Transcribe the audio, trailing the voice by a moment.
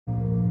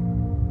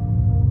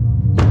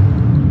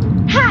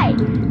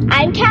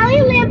I'm Callie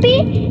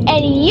Lampy,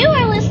 and you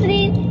are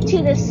listening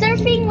to the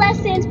Surfing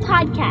Lessons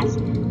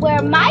podcast,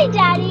 where my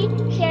daddy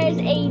shares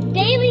a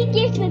daily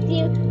gift with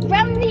you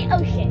from the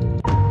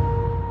ocean.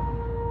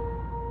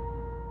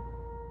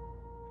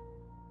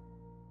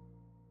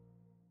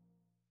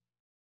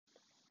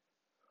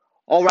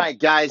 All right,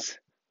 guys,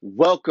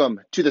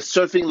 welcome to the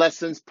Surfing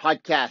Lessons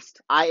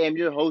podcast. I am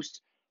your host,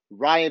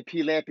 Ryan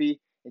P. Lampy,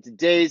 and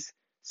today's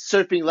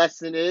surfing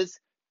lesson is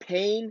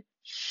pain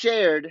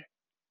shared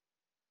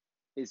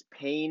is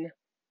pain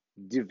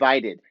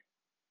divided.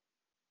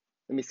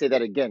 Let me say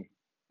that again.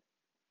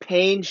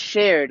 Pain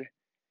shared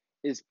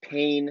is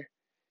pain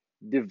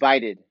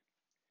divided.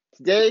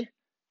 Today,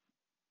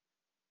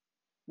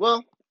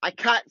 well, I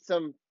caught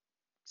some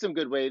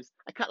good waves.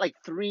 I caught like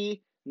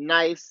 3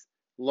 nice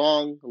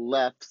long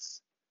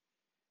lefts.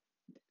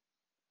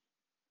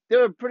 They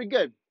were pretty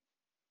good.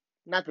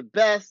 Not the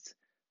best,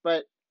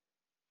 but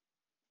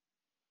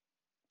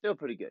they were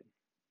pretty good.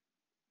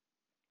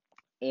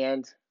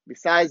 And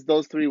besides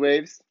those 3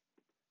 waves,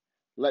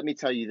 let me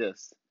tell you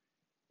this.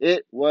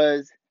 It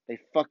was a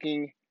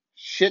fucking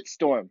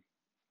shitstorm.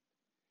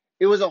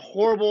 It was a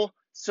horrible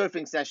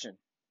surfing session.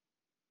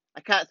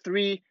 I caught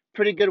 3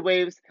 pretty good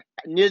waves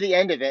near the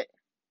end of it.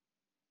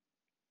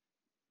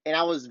 And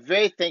I was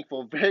very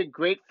thankful, very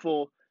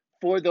grateful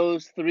for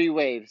those 3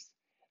 waves.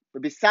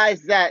 But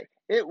besides that,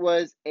 it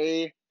was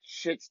a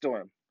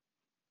shitstorm.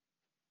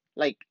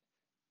 Like,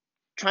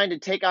 trying to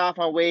take off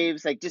on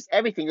waves, like just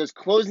everything. It was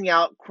closing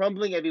out,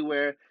 crumbling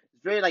everywhere. It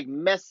was very like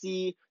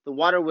messy. The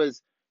water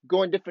was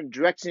going different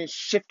directions,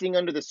 shifting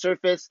under the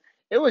surface.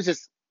 It was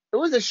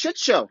a shit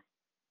show.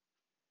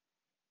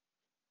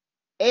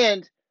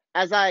 And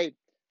as I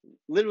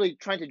literally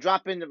trying to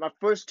drop into my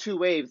first 2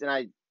 waves and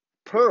I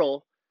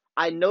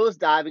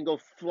nosedive and go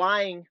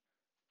flying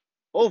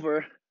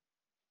over.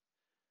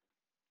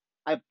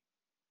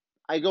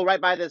 I go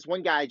right by this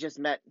one guy I just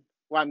met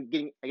where I'm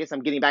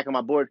getting back on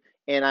my board,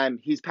 and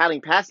he's paddling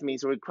past me,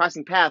 so we're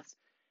crossing paths,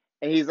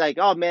 and he's like,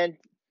 "Oh man,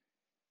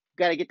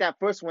 gotta get that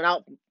first one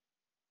out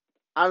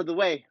of the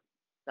way,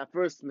 that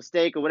first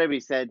mistake," or whatever he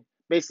said.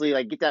 Basically,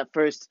 like, get that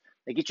first,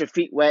 like, get your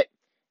feet wet,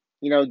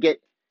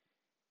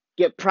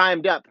 get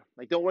primed up.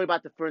 Like, don't worry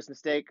about the first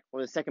mistake or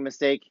the second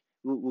mistake.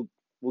 We'll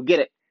get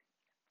it.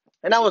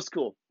 And that was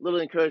cool. Little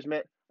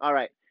encouragement. All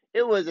right.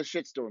 It was a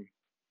shitstorm.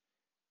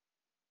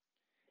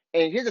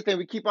 And here's the thing,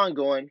 we keep on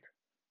going.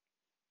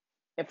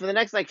 And for the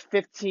next like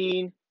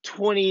 15,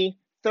 20,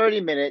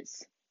 30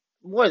 minutes,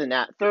 more than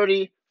that,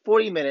 30,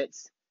 40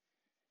 minutes,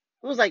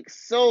 it was like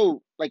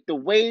so, like the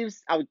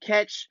waves I would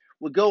catch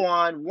would go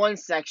on one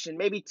section,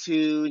 maybe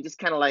 2, just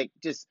kind of like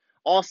just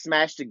all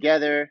smashed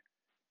together.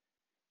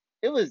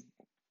 It was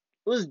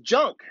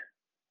junk.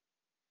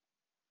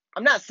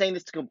 I'm not saying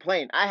this to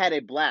complain. I had a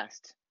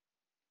blast.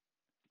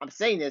 I'm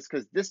saying this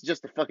because this is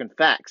just the fucking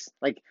facts.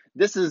 Like,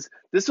 this was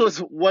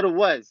what it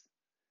was.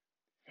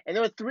 And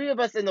there were 3 of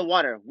us in the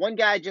water. One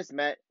guy I just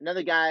met,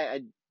 another guy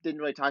I didn't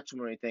really talk to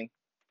him or anything.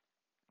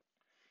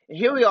 And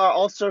here we are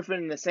all surfing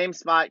in the same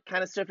spot,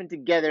 kind of surfing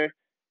together.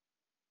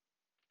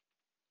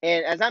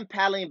 And as I'm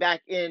paddling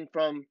back in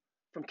from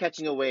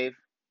catching a wave,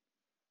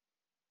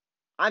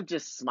 I'm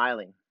just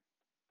smiling.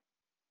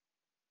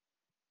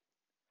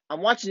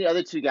 I'm watching the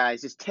other 2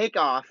 guys just take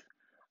off,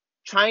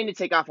 trying to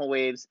take off on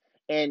waves,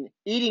 and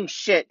eating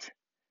shit,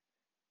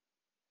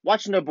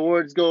 watching their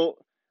boards go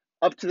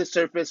up to the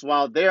surface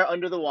while they're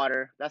under the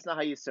water. That's not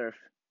how you surf.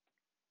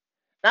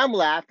 And I'm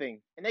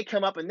laughing, and they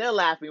come up and they're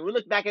laughing. We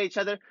look back at each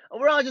other,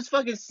 and we're all just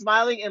fucking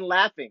smiling and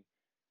laughing.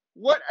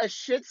 What a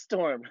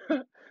shitstorm.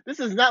 This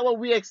is not what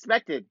we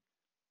expected.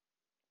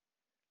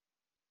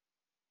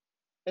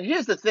 And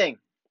here's the thing.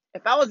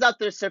 If I was out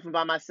there surfing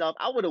by myself,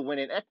 I would have won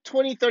it. At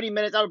 20, 30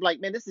 minutes, I would be like,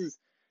 man, this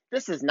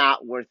is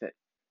not worth it.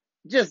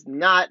 Just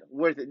not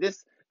worth it.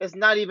 This is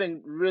not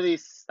even really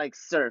like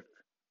surf.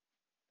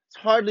 It's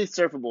hardly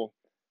surfable.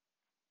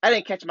 I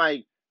didn't catch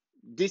my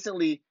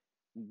decently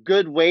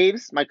good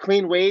waves, my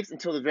clean waves,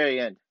 until the very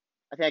end.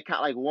 I think I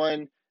caught like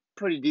one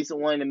pretty decent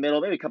one in the middle,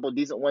 maybe a couple of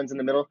decent ones in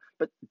the middle,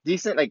 but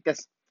decent like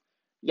this.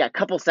 Yeah, a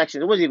couple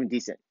sections. It wasn't even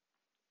decent.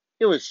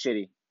 It was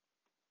shitty.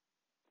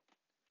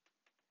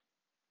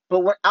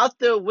 But we're out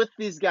there with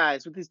these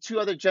guys, with these 2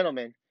 other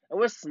gentlemen, and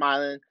we're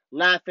smiling,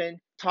 laughing,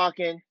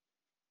 talking,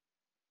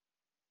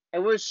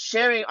 and we're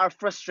sharing our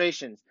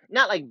frustrations.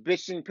 Not like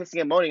bitching,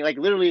 pissing, and moaning. Like,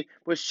 literally,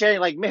 we're sharing,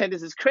 like, man,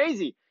 this is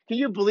crazy. Can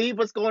you believe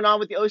what's going on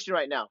with the ocean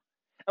right now?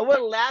 And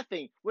we're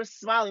laughing, we're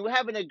smiling, we're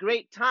having a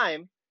great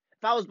time.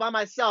 If I was by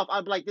myself,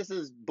 I'd be like, this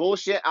is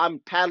bullshit. I'm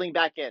paddling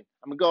back in.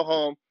 I'm going to go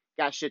home.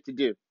 Got shit to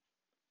do.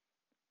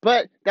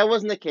 But that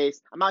wasn't the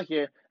case. I'm out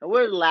here, and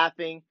we're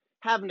laughing,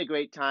 having a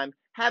great time,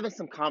 having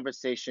some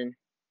conversation.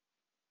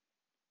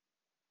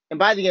 And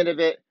by the end of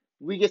it,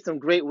 we get some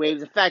great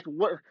waves. In fact,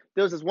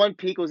 there was this one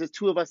peak. It was just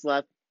 2 of us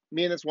left,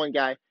 me and this one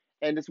guy.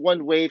 And this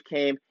one wave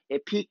came.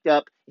 It peaked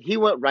up. He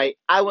went right.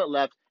 I went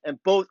left. And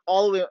both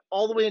all the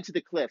way into the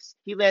cliffs.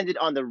 He landed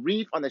on the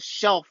reef, on the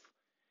shelf.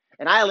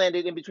 And I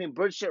landed in between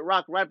bird shit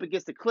rock right up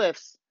against the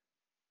cliffs.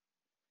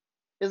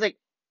 It was like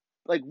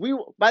Like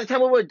by the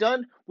time we were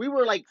done, we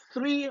were like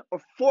 300 or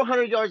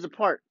 400 yards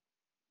apart,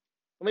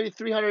 or maybe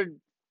 300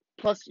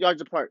 plus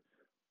yards apart.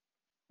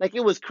 Like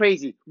it was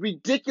crazy,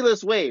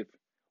 ridiculous wave.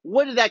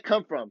 Where did that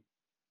come from?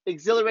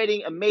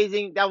 Exhilarating,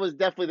 amazing. That was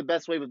definitely the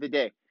best wave of the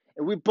day.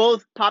 And we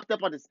both popped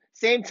up on the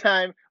same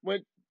time,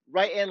 went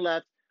right and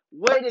left.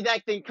 Where did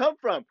that thing come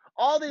from?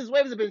 All these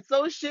waves have been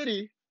so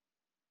shitty.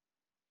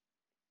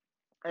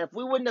 And if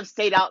we wouldn't have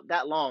stayed out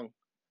that long, if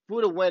we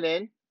would have went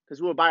in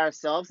because we were by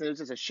ourselves and it was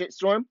just a shit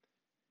storm,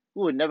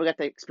 we would never get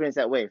to experience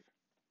that wave.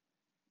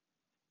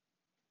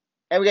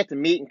 And we got to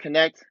meet and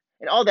connect,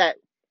 and all that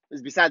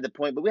is beside the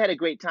point. But we had a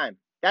great time.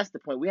 That's the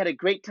point. We had a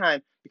great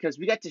time because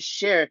we got to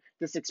share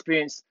this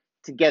experience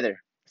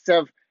together instead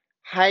of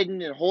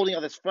hiding and holding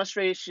all this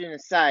frustration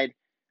aside,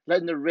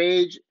 letting the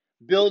rage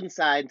build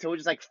inside until we're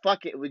just like,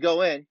 fuck it, we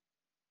go in.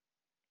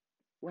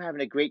 We're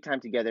having a great time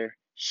together,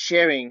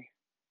 sharing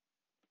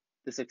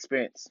this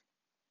experience.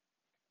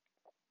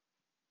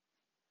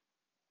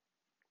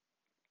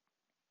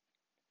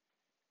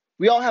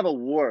 We all have a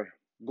war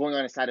going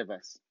on inside of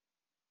us.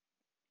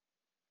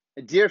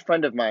 A dear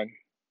friend of mine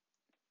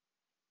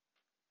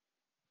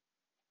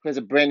who has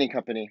a branding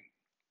company,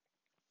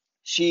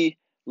 she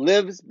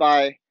lives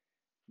by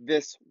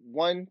this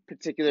one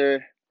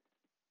particular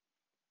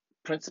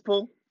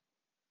principle,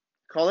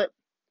 call it,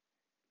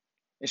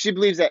 and she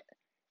believes that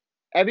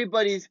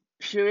everybody's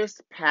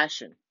purest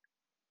passion,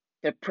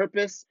 their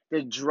purpose,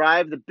 their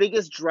drive, the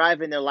biggest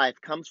drive in their life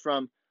comes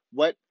from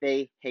what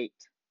they hate.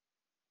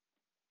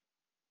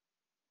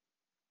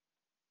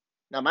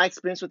 Now, my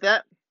experience with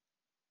that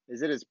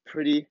is it is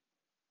pretty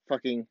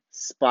fucking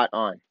spot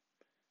on.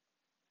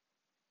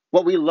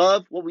 What we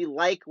love, what we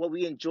like, what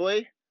we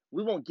enjoy,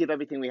 we won't give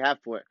everything we have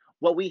for it.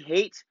 What we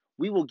hate,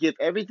 we will give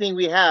everything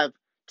we have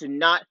to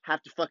not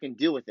have to fucking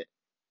deal with it.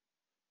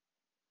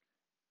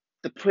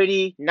 The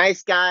pretty,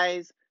 nice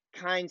guys,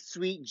 kind,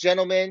 sweet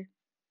gentlemen,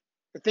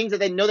 the things that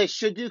they know they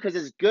should do because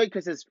it's good,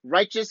 because it's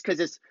righteous,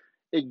 because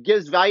it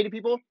gives value to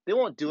people, they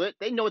won't do it.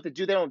 They know what to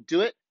do, they don't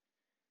do it.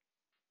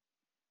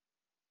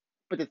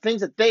 But the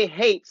things that they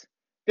hate,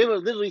 they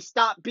will literally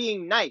stop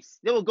being nice.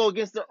 They will go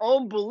against their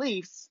own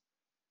beliefs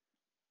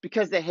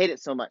because they hate it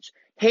so much.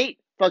 Hate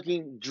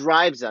fucking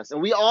drives us.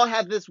 And we all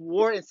have this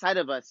war inside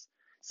of us,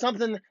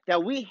 something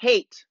that we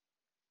hate.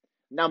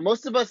 Now,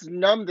 most of us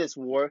numb this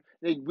war.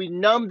 We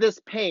numb this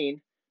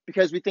pain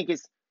because we think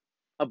it's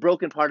a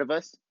broken part of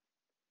us.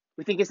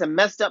 We think it's a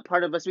messed up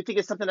part of us. We think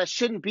it's something that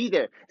shouldn't be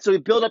there. So we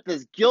build up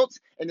this guilt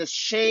and this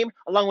shame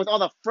along with all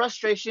the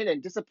frustration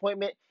and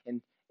disappointment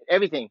and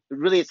everything. It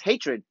really is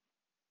hatred.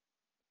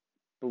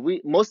 But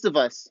most of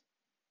us,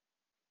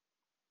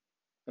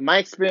 in my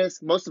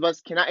experience, most of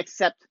us cannot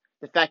accept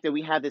the fact that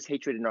we have this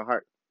hatred in our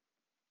heart.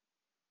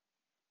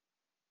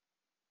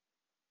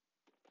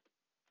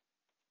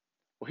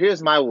 Well,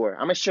 here's my war.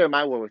 I'm going to share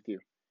my war with you.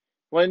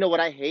 Want to know what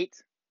I hate?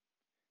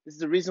 This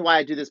is the reason why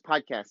I do this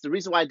podcast. The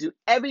reason why I do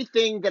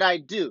everything that I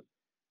do,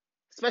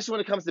 especially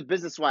when it comes to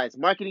business-wise,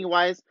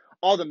 marketing-wise,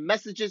 all the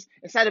messages,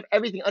 inside of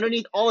everything,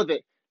 underneath all of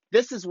it.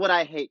 This is what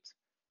I hate.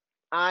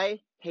 I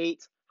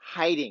hate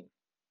hiding.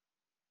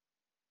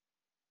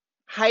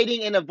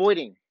 Hiding and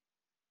avoiding.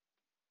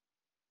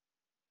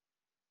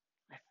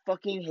 I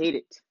fucking hate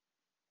it.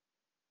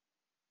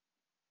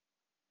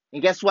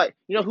 And guess what?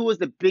 You know who was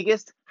the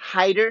biggest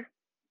hider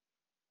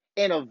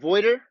and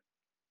avoider?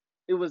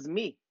 It was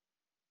me.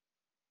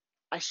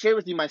 I shared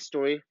with you my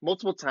story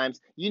multiple times.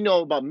 You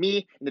know about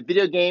me and the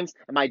video games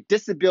and my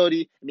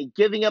disability and me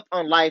giving up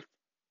on life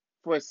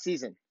for a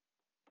season.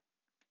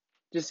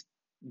 Just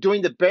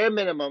doing the bare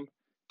minimum,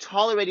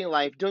 tolerating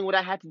life, doing what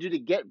I had to do to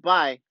get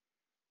by.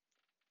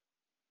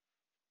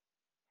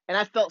 And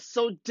I felt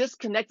so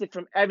disconnected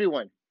from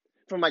everyone,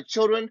 from my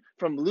children,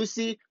 from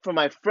Lucy, from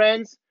my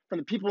friends, from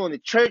the people in the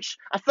church.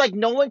 I felt like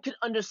no one could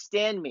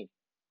understand me.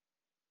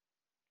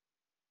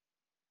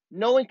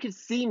 No one could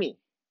see me.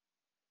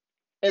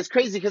 And it's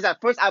crazy because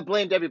at first I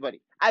blamed everybody.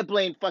 I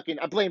blamed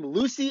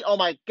Lucy. Oh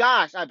my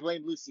gosh, I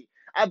blamed Lucy.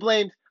 I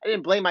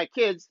didn't blame my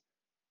kids.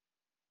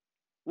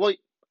 Well,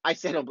 I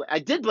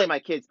did blame my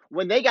kids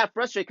when they got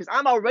frustrated because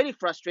I'm already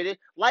frustrated.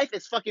 Life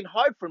is fucking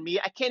hard for me.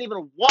 I can't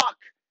even walk.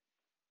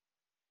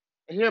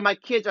 And here my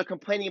kids are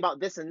complaining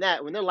about this and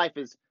that when their life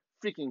is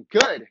freaking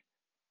good.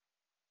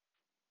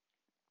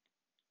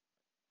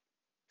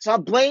 So I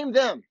blame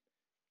them.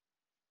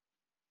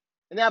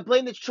 And then I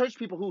blame the church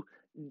people who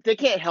they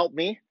can't help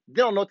me.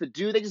 They don't know what to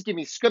do. They just give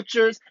me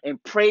scriptures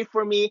and pray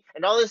for me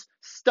and all this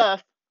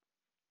stuff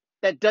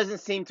that doesn't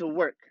seem to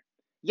work.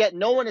 Yet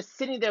no one is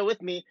sitting there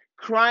with me,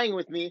 crying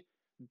with me,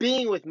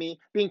 being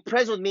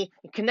present with me,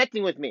 and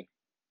connecting with me.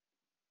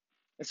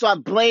 And so I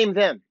blame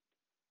them.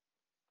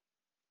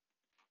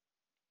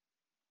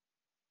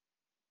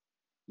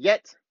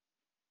 Yet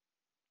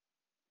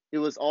it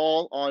was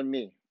all on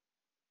me.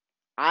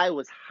 I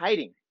was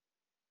hiding.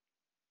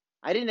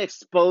 I didn't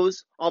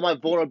expose all my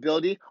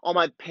vulnerability, all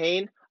my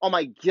pain, all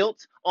my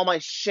guilt, all my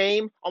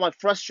shame, all my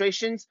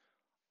frustrations,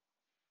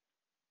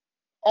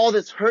 all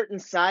this hurt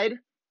inside.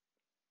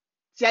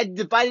 See, I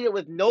divided it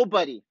with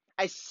nobody.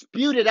 I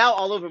spewed it out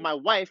all over my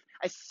wife.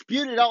 I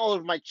spewed it out all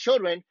over my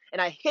children,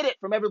 and I hid it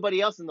from everybody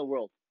else in the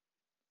world.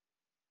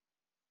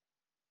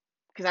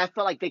 Because I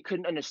felt like they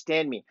couldn't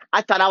understand me.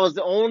 I thought I was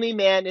the only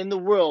man in the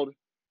world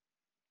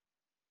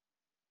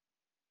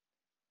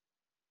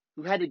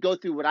who had to go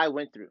through what I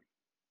went through.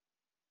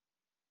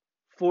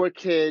 4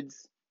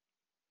 kids,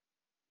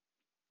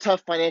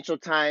 tough financial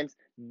times,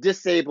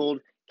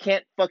 disabled,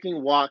 can't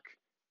fucking walk.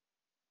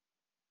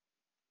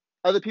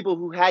 Other people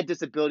who had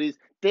disabilities,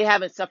 they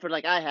haven't suffered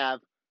like I have.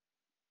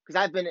 Because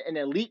I've been an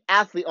elite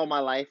athlete all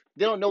my life.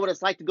 They don't know what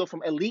it's like to go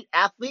from elite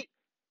athlete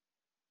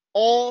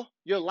all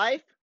your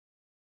life.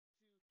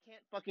 You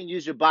can't fucking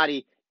use your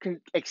body.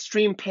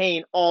 Extreme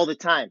pain all the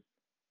time.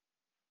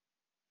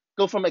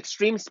 Go from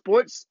extreme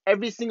sports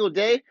every single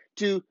day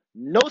to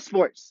no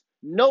sports.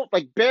 No,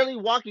 like barely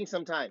walking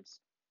sometimes.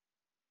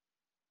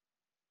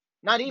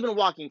 Not even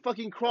walking,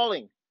 fucking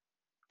crawling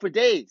for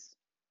days.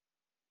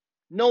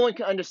 No one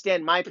can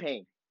understand my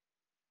pain.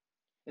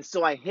 And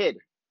so I hid.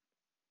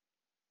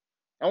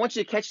 I want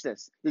you to catch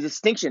this. The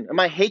distinction in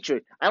my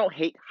hatred. I don't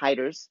hate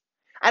hiders.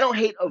 I don't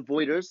hate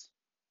avoiders.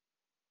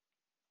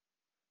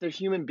 They're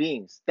human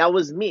beings. That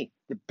was me.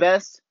 The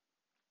best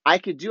I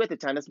could do at the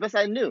time. That's the best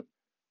I knew.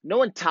 No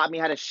one taught me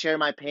how to share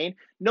my pain.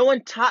 No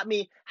one taught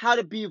me how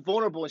to be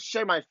vulnerable and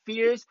share my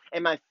fears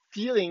and my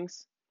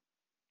feelings,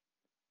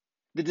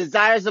 the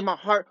desires of my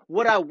heart,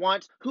 what I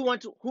want, who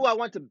I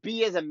want to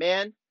be as a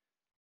man,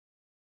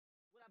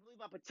 what I believe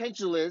my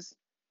potential is,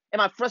 and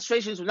my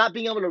frustrations with not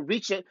being able to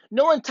reach it.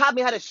 No one taught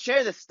me how to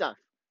share this stuff.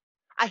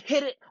 I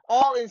hid it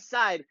all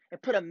inside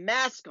and put a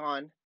mask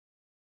on.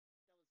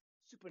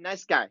 Super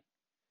nice guy,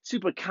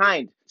 super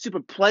kind,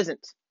 super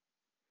pleasant.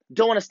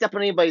 Don't want to step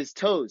on anybody's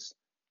toes.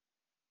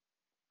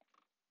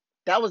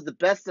 That was the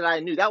best that I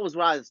knew. That was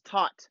what I was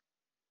taught.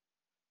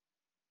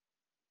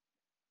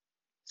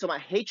 So my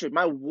hatred,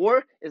 my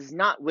war is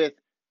not with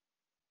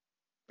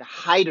the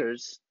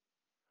hiders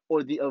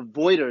or the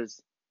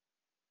avoiders,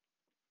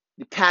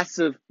 the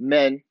passive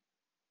men.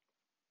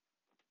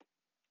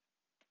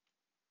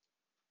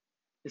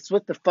 It's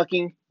with the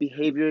fucking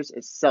behaviors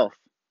itself.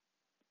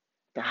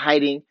 The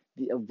hiding,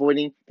 the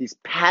avoiding, these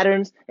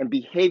patterns and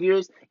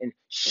behaviors and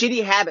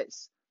shitty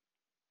habits.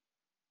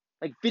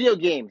 Like video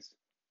games.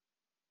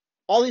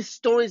 All these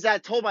stories that I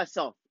told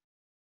myself.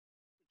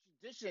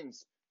 The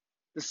traditions,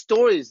 the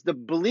stories, the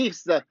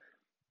beliefs, the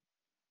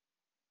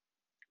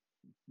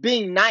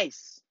being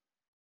nice.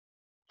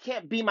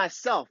 Can't be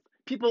myself.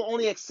 People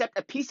only accept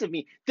a piece of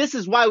me. This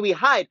is why we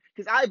hide,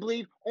 because I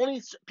believe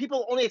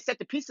people only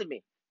accept a piece of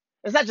me.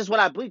 It's not just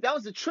what I believe. That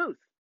was the truth.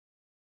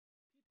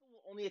 People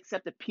will only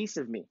accept a piece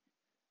of me.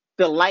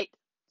 The light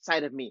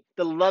side of me,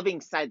 the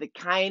loving side, the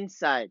kind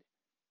side.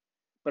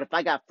 But if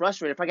I got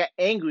frustrated, if I got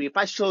angry, if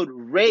I showed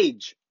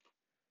rage,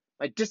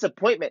 my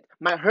disappointment,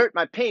 my hurt,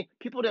 my pain,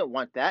 people didn't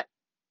want that.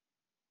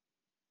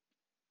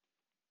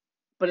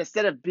 But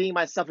instead of being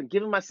myself and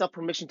giving myself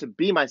permission to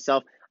be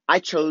myself, I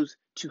chose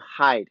to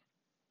hide.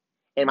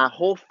 And my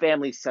whole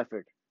family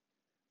suffered.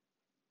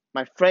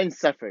 My friends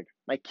suffered.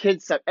 My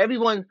kids suffered.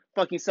 Everyone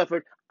fucking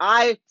suffered.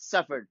 I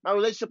suffered. My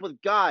relationship with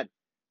God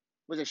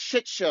was a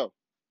shit show.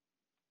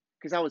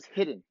 Because I was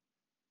hidden.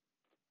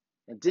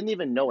 And didn't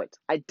even know it.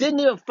 I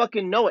didn't even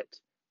fucking know it.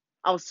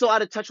 I was so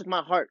out of touch with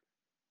my heart.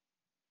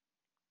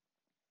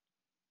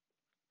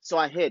 So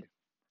I hid.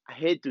 I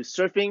hid through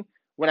surfing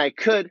when I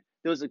could.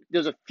 There was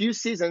a few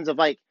seasons of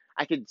like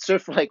I could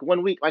surf for like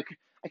 1 week. I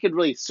could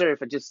really surf.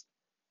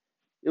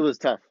 It was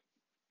tough.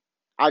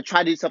 I'd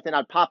try to do something,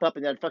 I'd pop up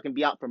and then I'd fucking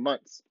be out for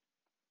months.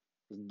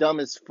 It was dumb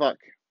as fuck.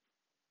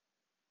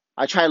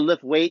 I try to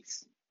lift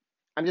weights.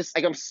 I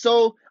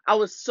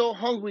was so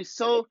hungry,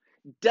 so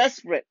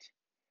desperate.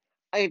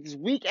 I have this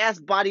weak ass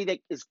body that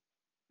is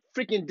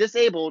freaking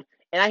disabled,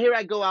 and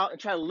I go out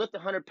and try to lift a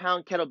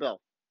 100-pound kettlebell.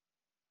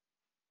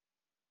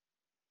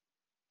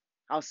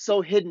 I was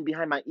so hidden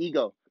behind my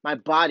ego, my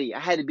body. I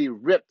had to be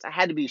ripped. I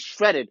had to be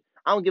shredded.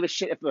 I don't give a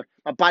shit if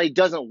my body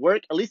doesn't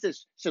work. At least it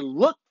should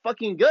look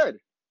fucking good.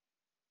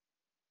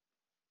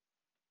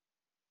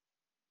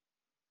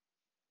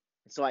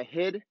 So I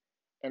hid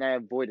and I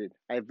avoided.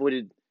 I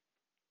avoided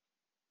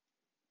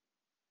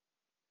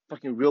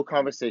fucking real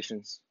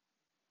conversations.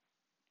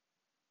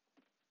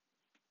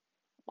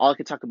 All I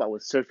could talk about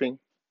was surfing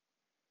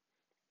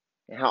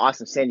and how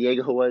awesome San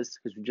Diego was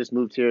because we just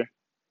moved here.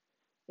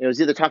 It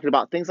was either talking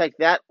about things like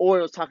that or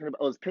it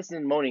was pissing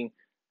and moaning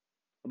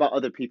about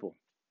other people,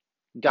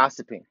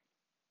 gossiping,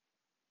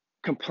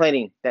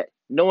 complaining that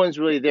no one's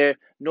really there,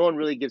 no one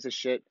really gives a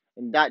shit,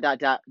 and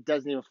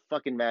doesn't even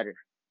fucking matter.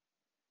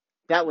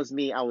 That was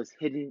me. I was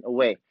hidden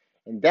away.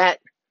 And that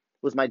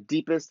was my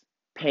deepest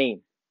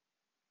pain.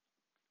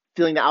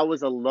 Feeling that I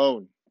was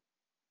alone.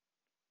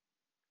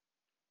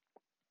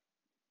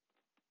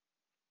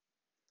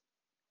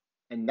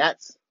 And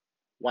that's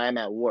why I'm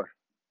at war.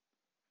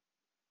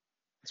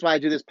 That's why I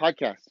do this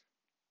podcast.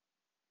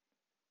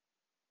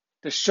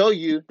 To show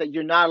you that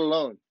you're not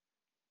alone.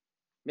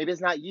 Maybe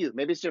it's not you.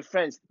 Maybe it's your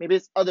friends. Maybe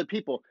it's other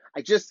people.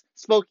 I just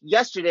spoke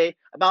yesterday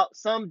about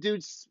some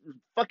dude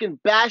fucking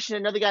bashing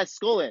another guy's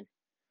skull in.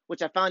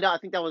 which I found out, I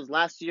think that was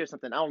last year or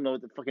something. I don't know.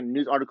 The fucking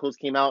news articles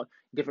came out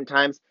different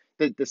times.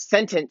 The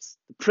sentence,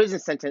 the prison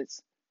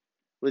sentence,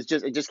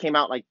 it just came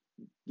out like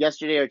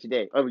yesterday or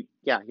today. Oh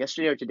yeah,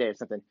 yesterday or today or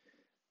something.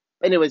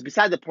 Anyways,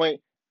 beside the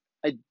point,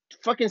 a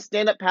fucking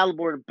stand-up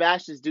paddleboard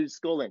bashed this dude's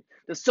skull in.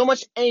 There's so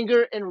much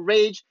anger and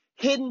rage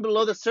hidden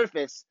below the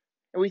surface,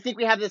 and we think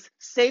we have this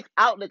safe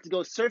outlet to go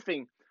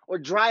surfing or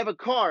drive a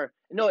car.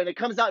 No, and it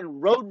comes out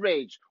in road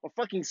rage or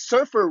fucking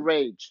surfer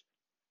rage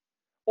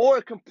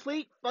or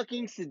complete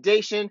fucking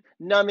sedation,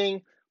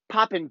 numbing,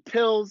 popping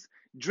pills,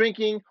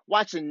 drinking,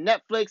 watching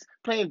Netflix,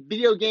 playing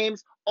video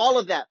games, all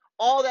of that.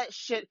 All that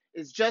shit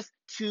is just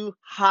to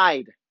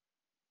hide.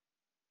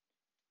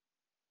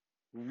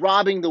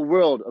 Robbing the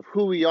world of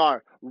who we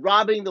are,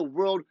 robbing the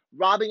world,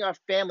 robbing our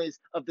families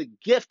of the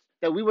gift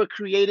that we were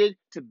created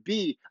to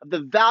be, of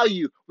the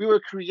value we were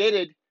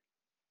created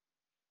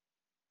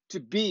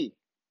to be.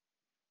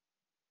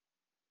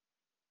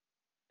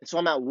 And so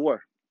I'm at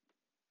war.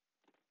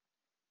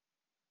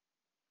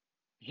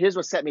 Here's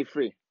what set me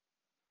free.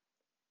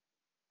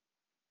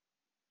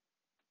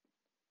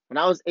 When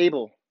I was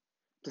able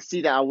to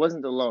see that I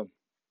wasn't alone,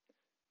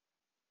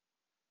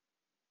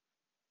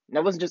 and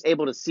I wasn't just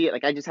able to see it,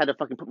 like I just had to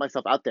fucking put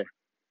myself out there.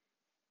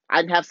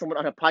 I didn't have someone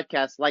on a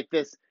podcast like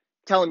this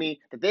telling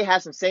me that they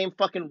have some same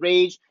fucking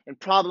rage and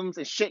problems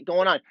and shit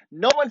going on.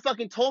 No one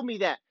fucking told me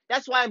that.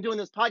 That's why I'm doing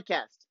this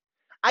podcast.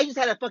 I just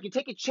had to fucking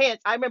take a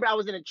chance. I remember I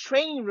was in a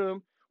training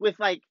room with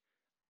like,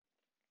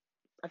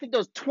 I think there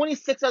was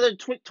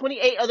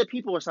 28 other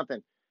people or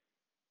something.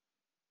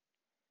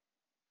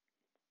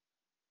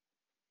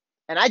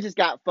 And I just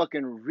got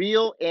fucking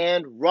real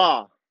and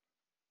raw.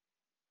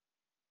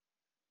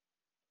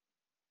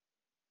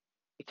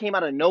 It came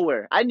out of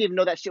nowhere. I didn't even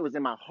know that shit was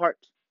in my heart.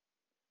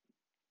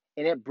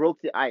 And it broke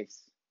the ice.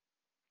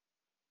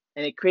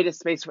 And it created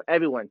space for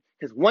everyone.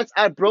 Because once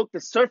I broke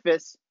the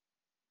surface,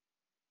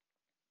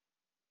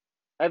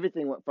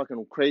 everything went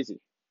fucking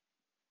crazy.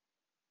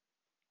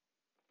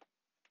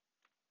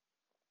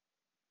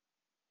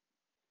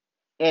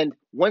 And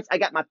once I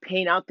got my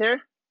pain out there,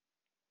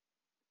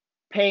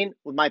 pain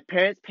with my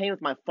parents, pain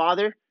with my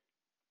father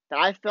that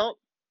I felt,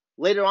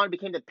 later on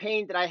became the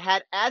pain that I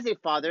had as a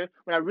father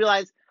when I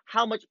realized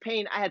how much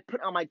pain I had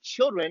put on my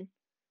children.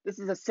 This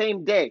is the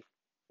same day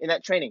in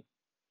that training.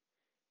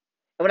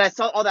 And when I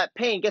saw all that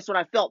pain, guess what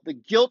I felt? The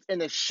guilt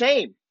and the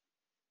shame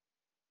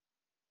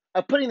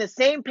of putting the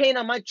same pain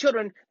on my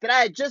children that I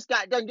had just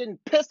got done getting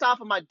pissed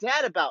off of my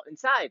dad about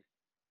inside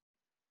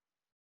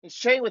and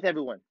sharing with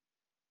everyone.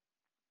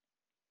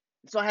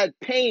 So I had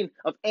pain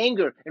of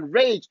anger and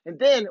rage, and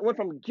then it went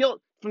from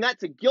that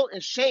to guilt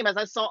and shame as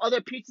I saw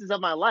other pieces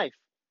of my life.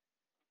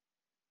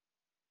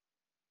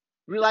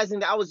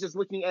 Realizing that I was just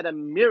looking at a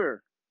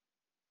mirror,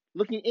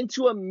 looking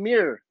into a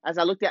mirror as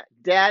I looked at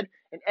dad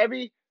and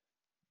every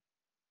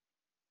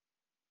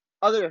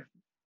other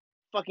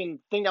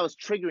fucking thing that was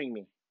triggering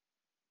me,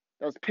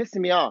 that was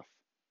pissing me off.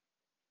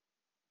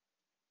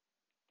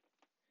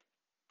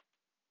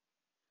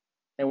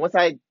 And once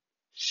I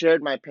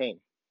shared my pain,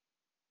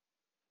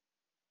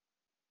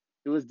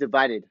 it was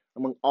divided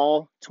among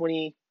all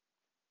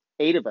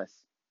 28 of us.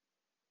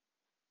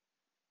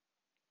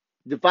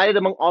 Divided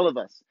among all of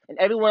us. And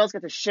everyone else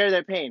got to share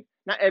their pain.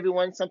 Not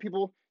everyone. Some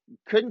people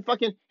couldn't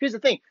fucking... Here's the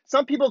thing.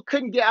 Some people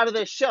couldn't get out of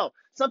their shell.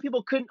 Some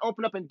people couldn't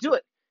open up and do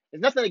it.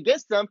 There's nothing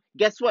against them.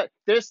 Guess what?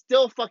 They're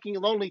still fucking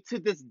lonely to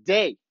this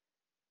day.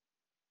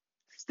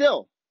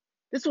 Still.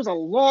 This was a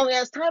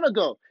long-ass time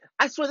ago.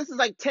 I swear this is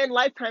like 10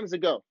 lifetimes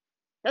ago.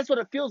 That's what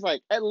it feels like.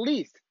 At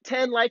least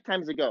 10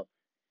 lifetimes ago.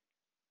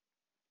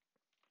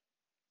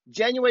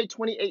 January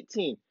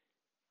 2018.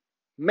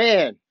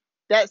 Man,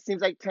 that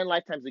seems like 10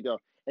 lifetimes ago.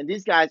 And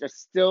these guys are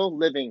still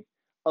living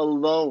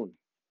alone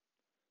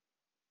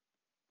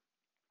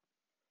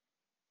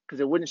because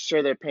they wouldn't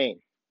share their pain.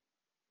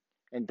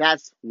 And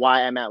that's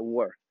why I'm at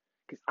war.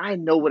 Because I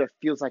know what it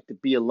feels like to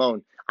be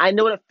alone. I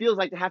know what it feels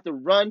like to have to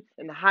run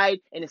and hide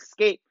and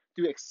escape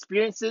through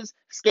experiences,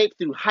 escape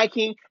through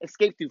hiking,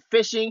 escape through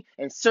fishing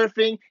and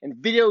surfing and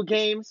video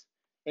games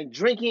and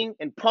drinking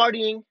and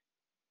partying.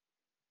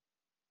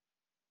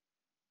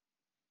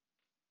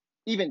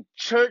 Even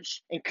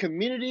church and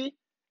community.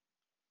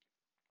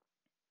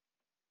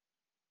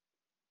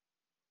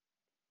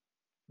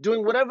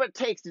 Doing whatever it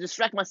takes to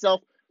distract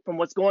myself from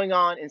what's going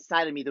on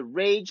inside of me, the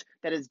rage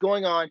that is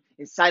going on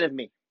inside of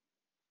me.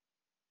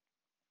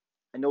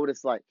 I know what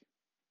it's like.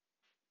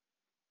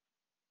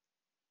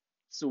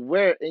 So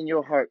where in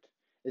your heart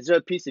is there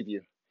a piece of you?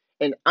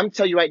 And I'm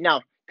telling you right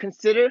now,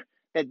 consider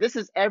that this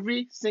is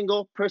every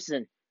single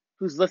person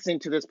who's listening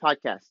to this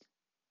podcast.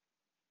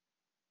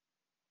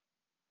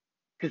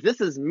 Because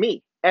this is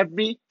me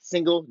every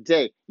single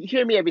day. You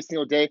hear me every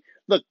single day.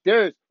 Look,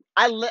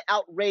 I let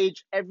out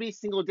rage every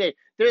single day.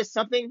 There is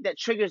something that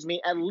triggers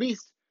me at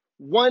least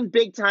one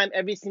big time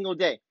every single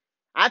day.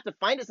 I have to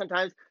find it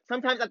sometimes.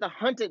 Sometimes I have to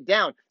hunt it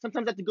down.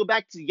 Sometimes I have to go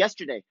back to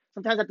yesterday.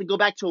 Sometimes I have to go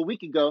back to a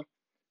week ago.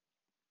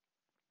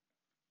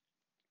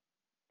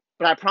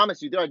 But I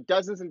promise you, there are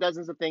dozens and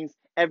dozens of things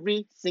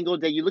every single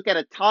day. You look at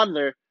a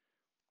toddler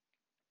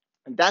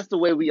And that's the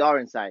way we are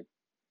inside.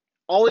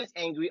 Always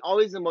angry,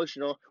 always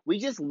emotional. We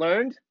just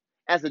learned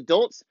as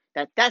adults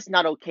that that's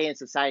not okay in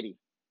society.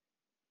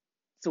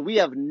 So we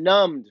have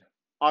numbed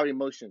our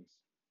emotions.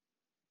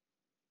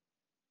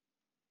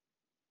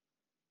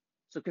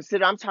 So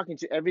consider I'm talking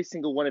to every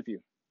single one of you.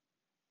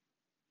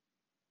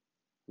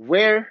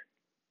 Where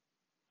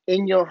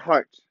in your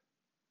heart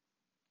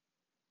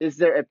is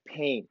there a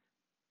pain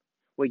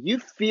where you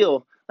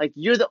feel like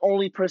you're the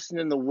only person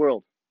in the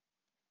world,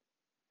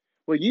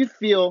 where you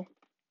feel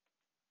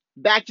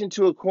backed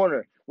into a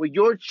corner, where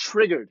you're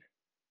triggered,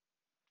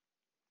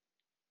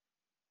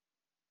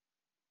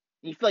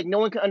 and you feel like no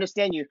one can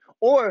understand you,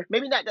 or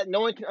maybe not that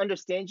no one can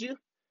understand you,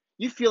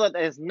 you feel that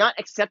is not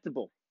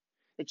acceptable,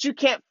 that you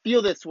can't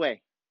feel this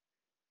way,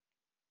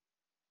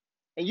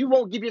 and you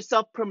won't give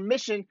yourself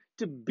permission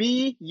to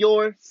be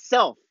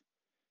yourself.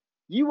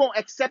 You won't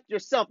accept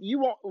yourself. You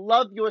won't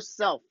love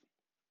yourself.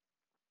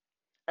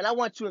 And I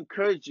want to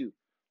encourage you.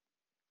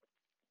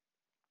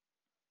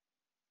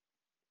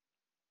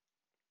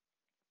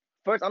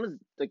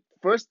 The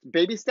first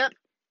baby step,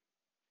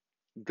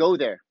 go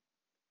there.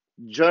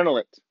 Journal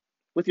it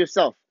with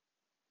yourself.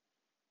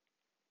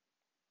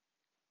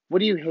 What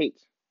do you hate?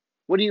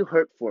 What do you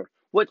hurt for?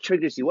 What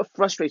triggers you? What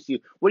frustrates you?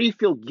 What do you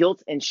feel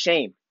guilt and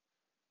shame?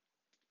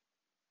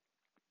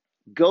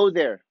 Go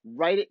there.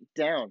 Write it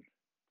down.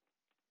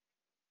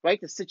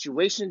 Write the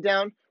situation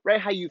down. Write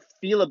how you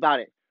feel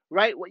about it.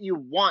 Write what you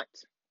want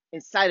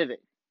inside of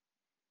it.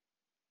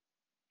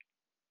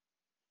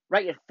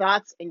 Write your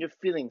thoughts and your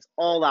feelings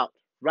all out.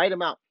 Write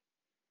them out.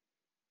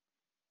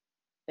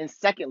 And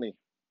secondly,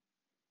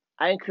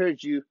 I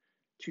encourage you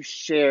to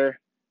share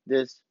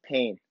this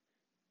pain.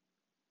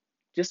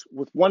 Just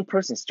with one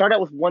person. Start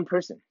out with one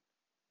person.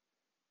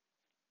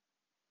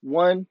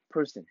 One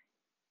person.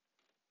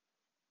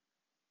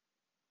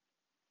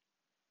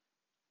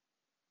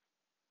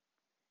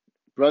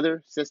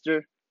 Brother,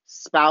 sister,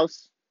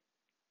 spouse,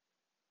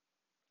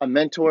 a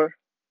mentor,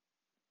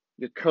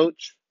 your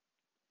coach,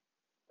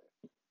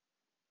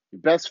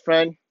 your best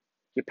friend,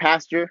 your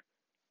pastor.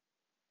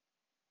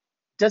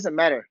 Doesn't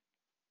matter.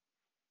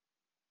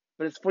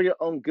 But it's for your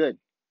own good.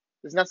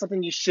 This is not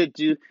something you should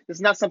do. This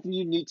is not something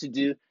you need to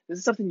do. This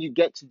is something you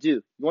get to do.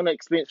 You want to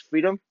experience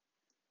freedom? I'm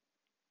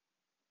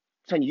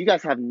telling you, you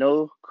guys have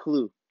no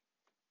clue.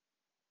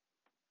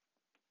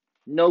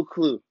 No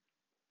clue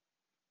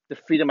the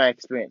freedom I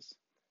experience.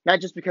 Not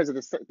just because of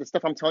the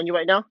stuff I'm telling you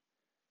right now.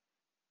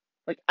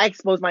 Like, I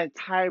exposed my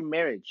entire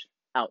marriage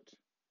out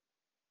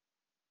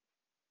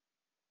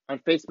on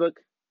Facebook.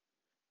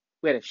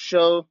 We had a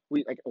show.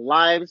 We like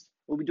lives.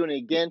 We'll be doing it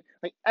again.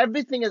 Like,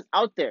 everything is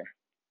out there.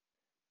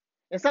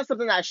 It's not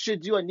something that I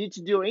should do, I need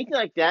to do, or anything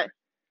like that.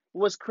 But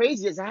what's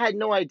crazy is I had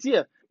no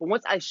idea. But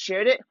once I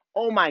shared it,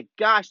 oh my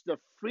gosh, the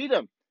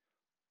freedom.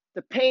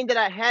 The pain that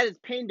I had is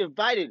pain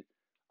divided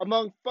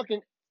among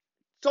fucking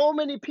so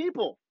many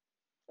people.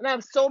 And I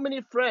have so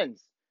many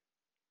friends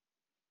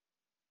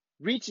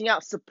reaching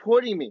out,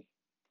 supporting me,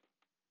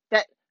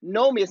 that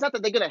know me. It's not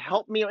that they're going to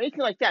help me or anything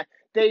like that.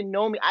 They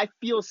know me. I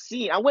feel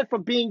seen. I went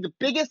from being the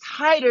biggest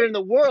hider in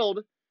the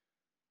world,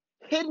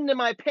 hidden in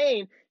my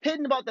pain,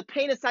 hidden about the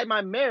pain inside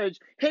my marriage,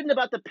 hidden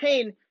about the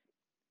pain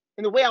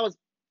in the way I was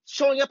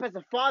showing up as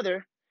a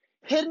father,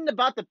 hidden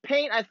about the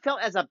pain I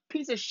felt as a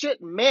piece of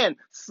shit man,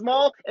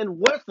 small and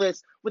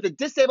worthless, with a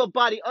disabled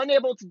body,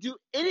 unable to do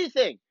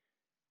anything.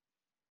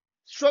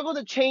 Struggle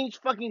to change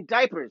fucking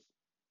diapers.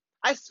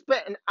 I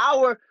spent an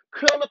hour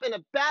curled up in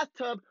a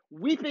bathtub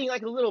weeping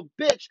like a little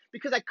bitch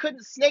because I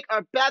couldn't snake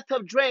our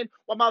bathtub drain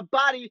while my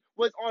body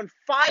was on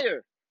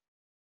fire.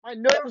 My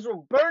nerves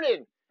were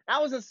burning. I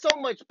was in so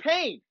much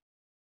pain.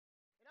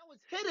 And I was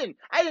hidden.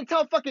 I didn't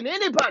tell fucking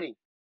anybody.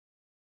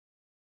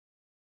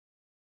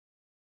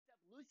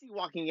 Lucy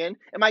walking in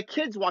and my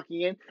kids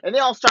walking in, and they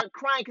all start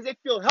crying because they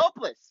feel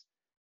helpless.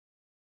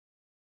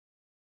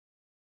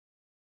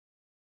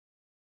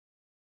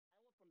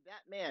 I went from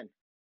that man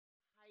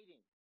hiding.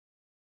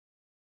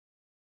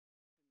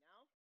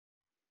 Now,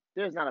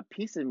 there's not a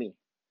piece of me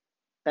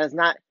that is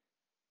not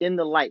in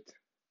the light,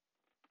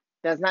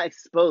 that is not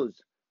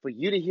exposed for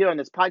you to hear on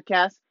this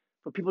podcast,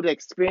 for people to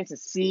experience and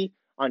see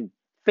on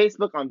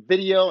Facebook, on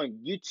video,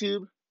 and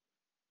YouTube,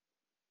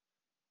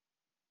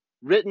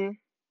 written,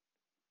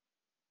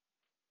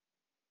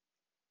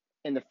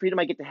 and the freedom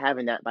I get to have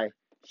in that by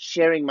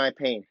sharing my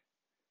pain.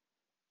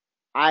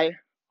 I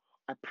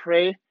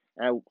pray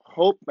and I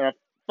hope and I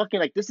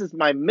fucking like this is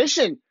my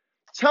mission.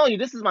 I'm telling you,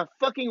 this is my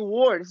fucking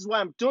war. This is why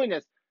I'm doing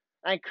this.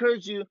 I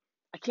encourage you.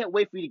 I can't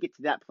wait for you to get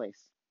to that place.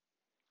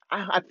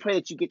 I pray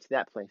that you get to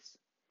that place.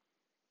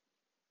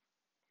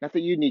 Not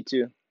that you need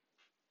to,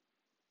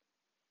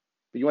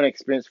 but you want to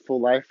experience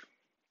full life,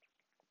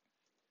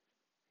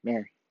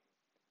 man.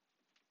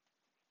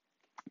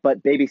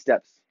 But baby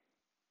steps.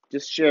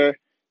 Just share.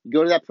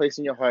 Go to that place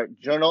in your heart,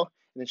 journal,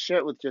 and then share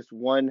it with just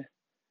one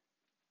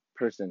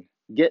person.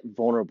 Get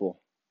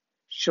vulnerable.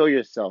 Show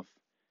yourself.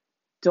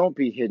 Don't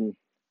be hidden.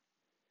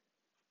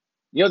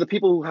 You know, the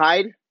people who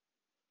hide,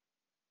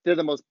 they're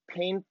the most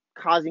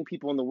pain-causing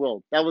people in the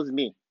world. That was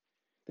me.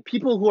 The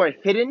people who are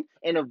hidden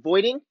and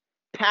avoiding,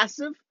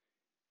 passive,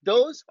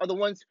 those are the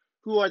ones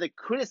who are the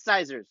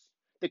criticizers,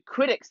 the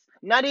critics,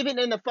 not even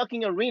in the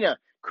fucking arena,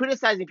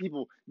 criticizing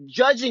people,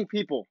 judging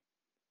people,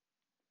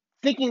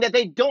 thinking that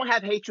they don't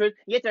have hatred,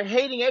 yet they're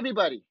hating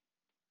everybody.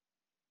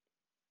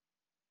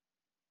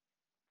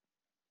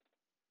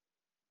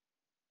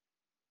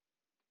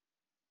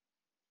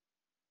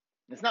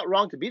 It's not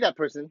wrong to be that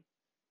person.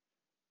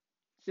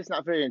 It's just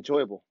not very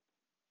enjoyable.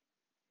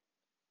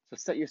 So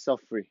set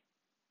yourself free.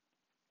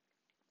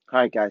 All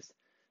right, guys.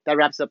 That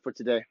wraps up for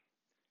today.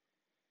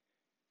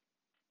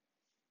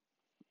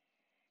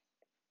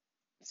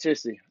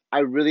 Seriously, I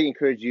really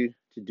encourage you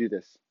to do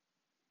this.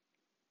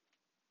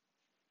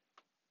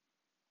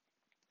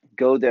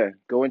 Go there.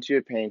 Go into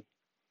your pain.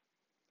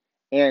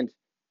 And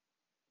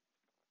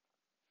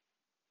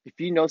if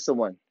you know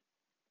someone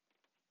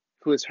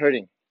who is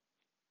hurting,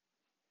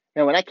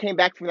 now when I came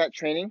back from that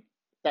training,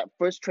 that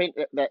first train,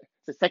 that's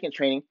the second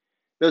training,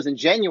 that was in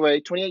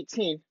January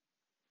 2018.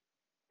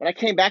 When I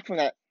came back from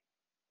that,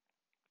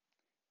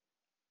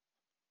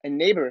 a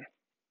neighbor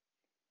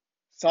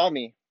saw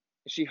me,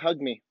 and she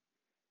hugged me,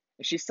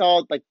 and she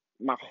saw like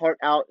my heart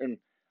out, and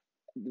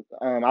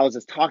I was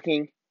just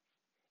talking,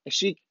 and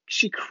she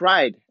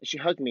cried, and she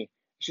hugged me.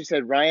 She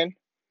said, "Ryan,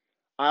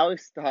 I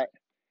always thought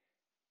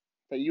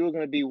that you were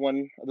going to be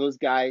one of those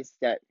guys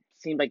that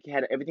seemed like you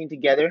had everything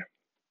together,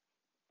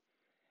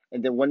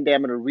 and then one day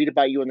I'm going to read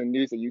about you on the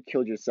news that you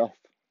killed yourself."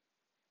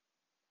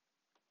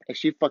 And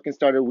she fucking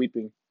started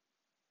weeping.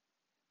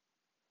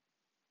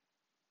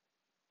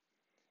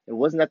 It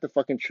wasn't that the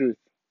fucking truth.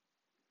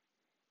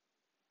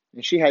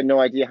 And she had no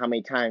idea how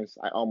many times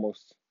I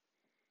almost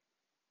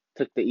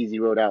took the easy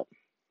road out.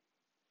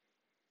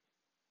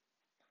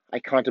 I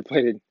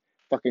contemplated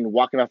fucking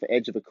walking off the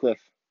edge of a cliff.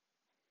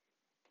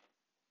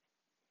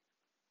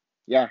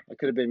 Yeah, it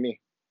could have been me.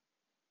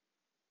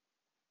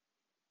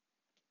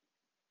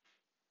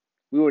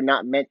 We were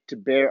not meant to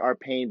bear our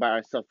pain by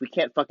ourselves. We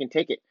can't fucking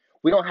take it.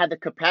 We don't have the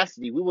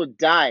capacity. We will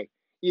die,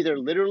 either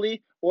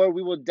literally or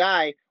we will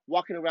die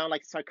walking around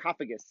like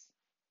sarcophagus.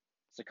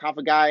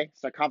 Sarcophagi,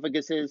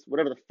 sarcophaguses,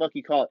 whatever the fuck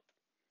you call it.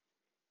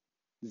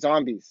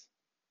 Zombies.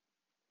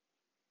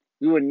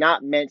 We were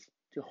not meant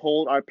to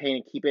hold our pain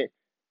and keep it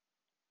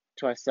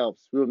to ourselves.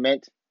 We were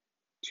meant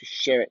to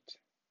share it.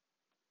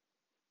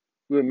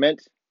 We were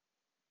meant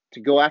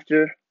to go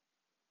after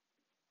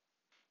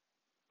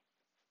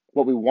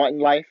what we want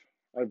in life,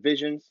 our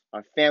visions,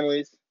 our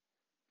families.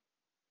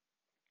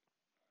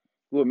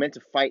 We were meant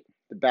to fight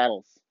the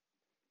battles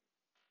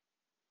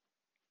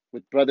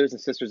with brothers and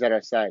sisters at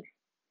our side,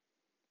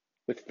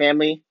 with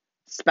family,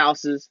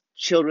 spouses,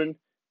 children,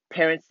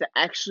 parents that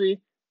actually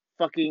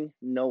fucking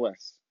know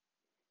us.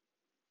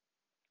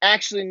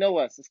 Actually know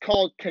us. It's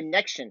called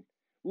connection.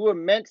 We were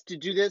meant to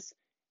do this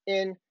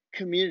in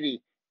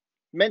community,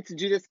 meant to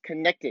do this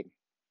connected.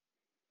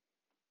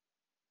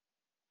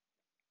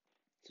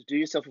 So do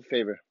yourself a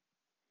favor.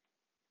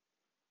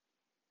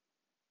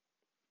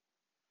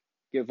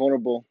 Get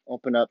vulnerable,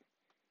 open up,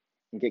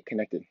 and get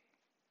connected.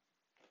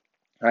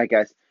 All right,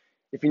 guys.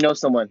 If you know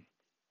someone,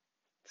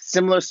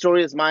 similar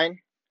story as mine,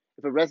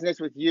 if it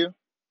resonates with you,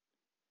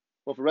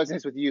 well, if it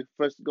resonates with you,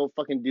 first go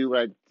fucking do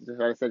what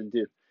I said to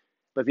do.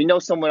 But if you know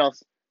someone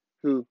else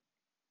who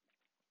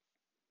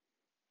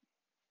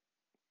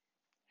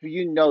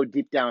you know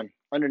deep down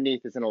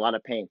underneath is in a lot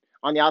of pain.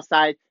 On the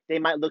outside, they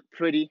might look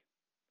pretty,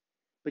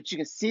 but you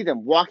can see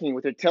them walking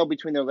with their tail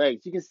between their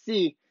legs. You can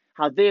see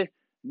how they're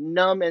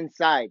numb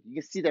inside.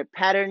 You can see their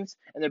patterns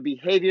and their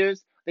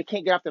behaviors. They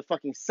can't get off their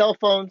fucking cell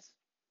phones.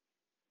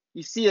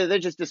 You see that they're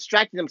just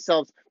distracting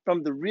themselves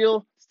from the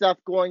real stuff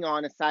going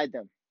on inside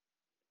them.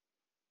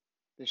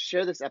 Then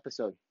share this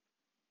episode.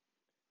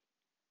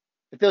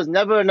 If there was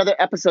never another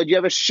episode you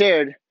ever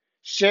shared,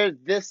 share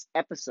this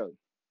episode.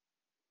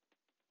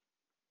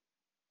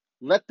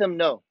 Let them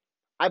know.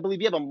 I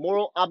believe you have a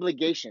moral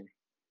obligation.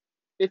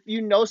 If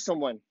you know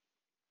someone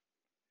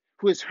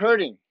who is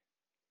hurting,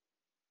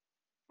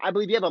 I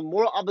believe you have a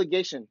moral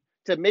obligation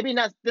to, maybe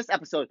not this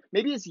episode,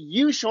 maybe it's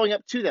you showing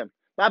up to them,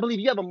 but I believe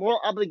you have a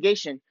moral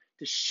obligation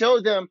to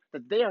show them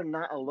that they are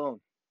not alone.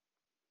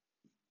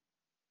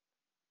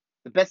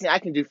 The best thing I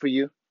can do for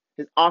you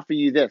is offer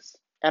you this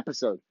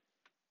episode.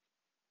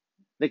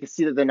 They can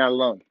see that they're not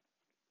alone.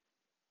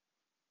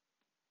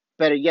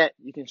 Better yet,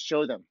 you can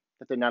show them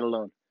that they're not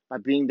alone by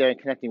being there and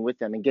connecting with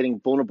them and getting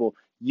vulnerable.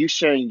 You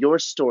sharing your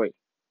story,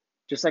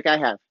 just like I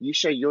have. You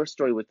share your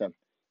story with them.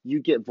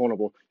 You get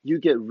vulnerable. You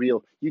get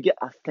real. You get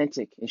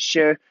authentic and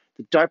share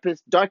the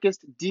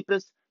darkest,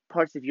 deepest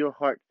parts of your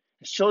heart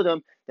and show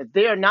them that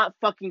they are not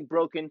fucking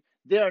broken.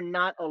 They are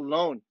not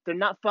alone. They're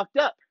not fucked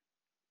up.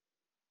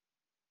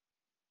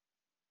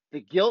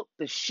 The guilt,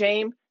 the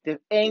shame, the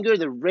anger,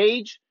 the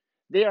rage,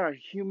 they are a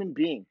human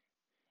being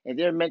and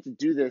they're meant to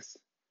do this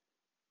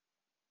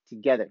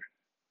together.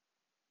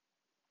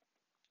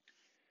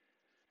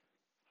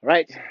 All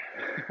right.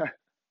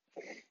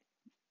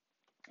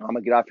 I'm going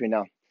to get off here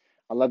now.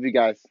 I love you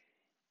guys.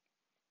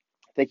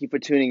 Thank you for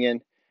tuning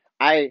in.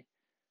 I'm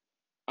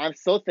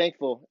so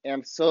thankful and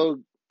I'm so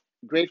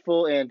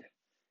grateful and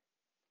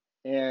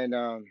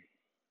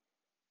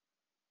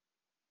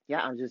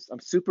yeah, I'm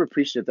super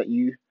appreciative that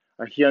you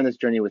are here on this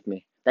journey with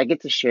me. That I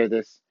get to share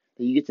this,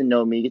 that you get to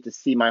know me, you get to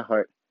see my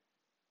heart.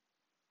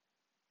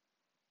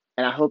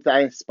 And I hope that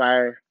I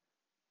inspire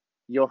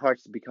your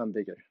hearts to become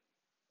bigger.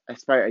 I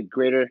inspire a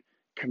greater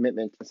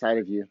commitment inside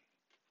of you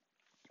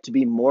to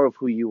be more of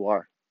who you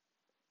are,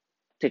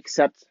 to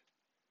accept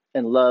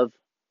and love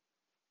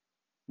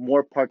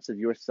more parts of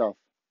yourself,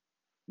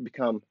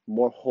 become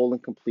more whole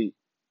and complete,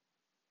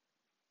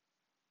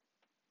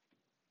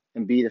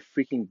 and be the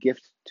freaking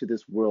gift to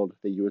this world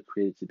that you were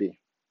created to be.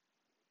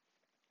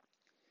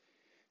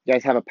 You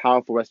guys have a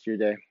powerful rest of your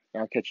day,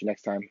 and I'll catch you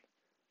next time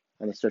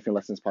on the Surfing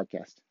Lessons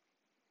podcast.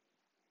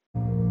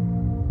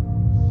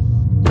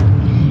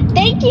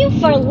 Thank you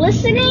for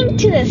listening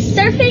to the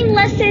Surfing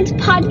Lessons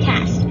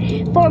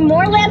podcast. For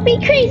more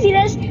Lampy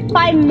craziness,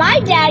 find my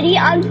daddy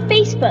on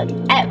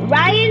Facebook at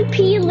Ryan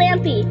P.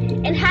 Lampy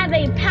and have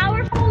a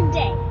powerful